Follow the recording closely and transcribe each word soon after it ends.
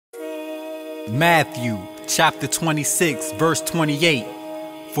Matthew chapter 26 verse 28.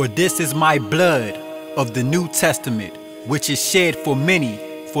 For this is my blood of the New Testament, which is shed for many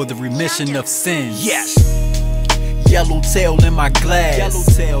for the remission of sins. Yes. Yellowtail in my glass.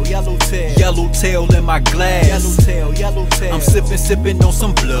 Yellowtail, yellowtail. Yellowtail in my glass. Yellowtail, yellowtail. I'm sipping on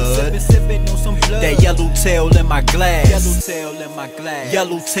some blood. Sipping on some blood. That yellowtail in my glass. Yellowtail in my glass.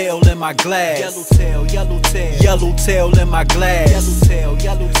 Yellowtail in my glass. Yellowtail, yellowtail. Yellowtail in my glass. Yellowtail,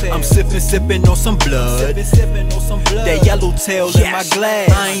 yellowtail. I'm sipping on some blood. Sipping on some blood. That yellowtail in my glass.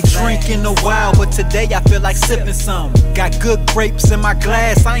 I ain't drinking a while, but today I feel like sipping some. Got good grapes in my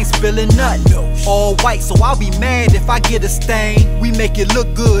glass, I ain't spilling nothing. All white, so I'll be mad if I get a stain. We make it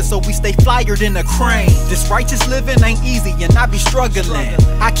look good, so we stay flyer than a crane. This righteous living ain't easy, and I be struggling.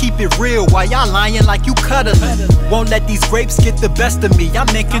 I keep it real while y'all lying like you cuddling. Won't let these grapes get the best of me, I'm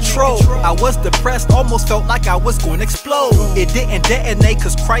in control. I was depressed, almost felt like I was gonna explode. It didn't detonate,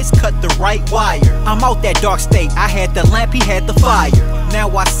 cause Christ cut the right wire. I'm out that dark state, I had the lamp, he had the fire. Now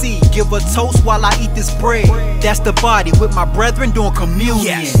I see, give a toast while I eat this bread. That's the body with my brethren doing communion.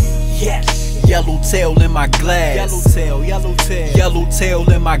 Yes. Yellowtail in my glass. Yellowtail, yellowtail.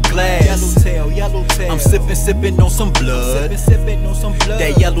 Yellowtail in my glass. Yellowtail, yellowtail. I'm sipping on some blood. Sipping on some blood.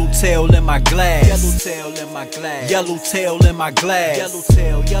 That yellowtail in my glass. Yellowtail in my glass. Yellowtail in my glass.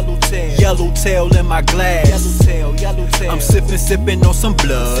 Yellowtail, yellowtail. Yellowtail in my glass. Yellowtail, yellowtail. I'm sipping on some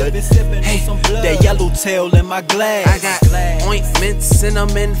blood. Sipping on some blood. That yellowtail in my glass. I got ointment,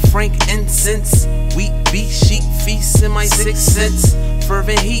 cinnamon, frankincense, wheat, beef, sheep, feast in my 6 cents.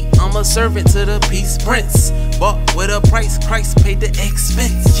 Fervent heat, I'm a servant to the peace prince. Bought with a price, Christ paid the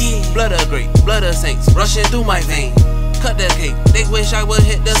expense. Yeah. Blood of grape, blood of saints, rushing through my vein. Cut the cake, they wish I would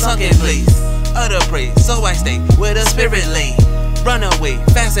hit the sunken place. Utter praise, so I stay where the spirit lay. Run away,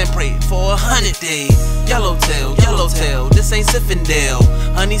 fast and pray for 100 days. Yellowtail, yellowtail, this ain't Zinfandel.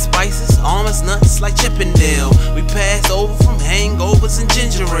 Honey spices, almonds, nuts like Chippendale. We pass over from hangovers and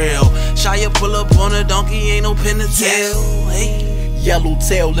ginger ale. Shia pull up on a donkey, ain't no pin to tail. Hey.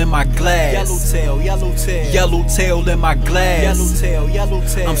 Yellowtail in my glass. Yellowtail, yellowtail. Yellowtail in my glass. Yellowtail,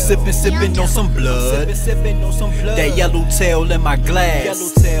 yellowtail. I'm sipping on some blood. Sipping on some blood. That yellowtail in my glass.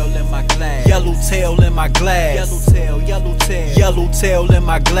 Yellowtail in my glass. Yellowtail in my glass. Yellowtail, yellowtail. Yellowtail in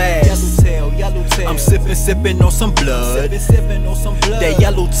my glass. Yellowtail, yellowtail. I'm sipping on some blood. Sipping on some blood. That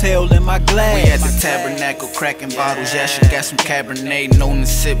yellowtail in my glass. We at the tabernacle cracking bottles. YASHAR got some Cabernet, known to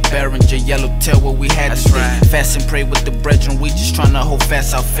sip Behringer. Yellowtail where we had to be. Fast and pray with the brethren. We just tryna hold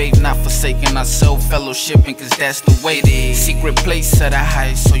fast our faith, not forsaking ourselves, fellowshipping, cause that's the way it is. Secret place of the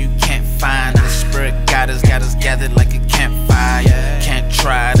highest, so you can't find. The spirit got us gathered like a campfire. Can't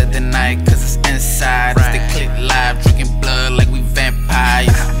try to deny it, cause it's inside. It's the click live, drinking blood like we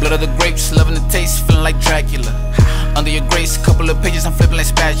vampires. Blood of the grapes, loving the taste, feeling like Dracula. Under your grace, couple of pages, I'm flipping like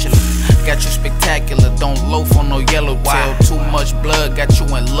spatula. Got you spectacular, don't loaf on no yellowtail. Too much blood, got you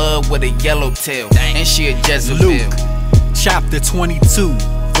in love with a yellowtail. And she a Jezebel. Luke chapter 22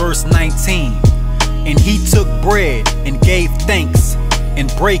 verse 19. And he took bread and gave thanks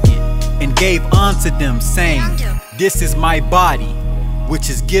and brake it and gave unto them, saying, This is my body which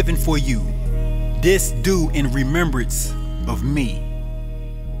is given for you. This do in remembrance of me.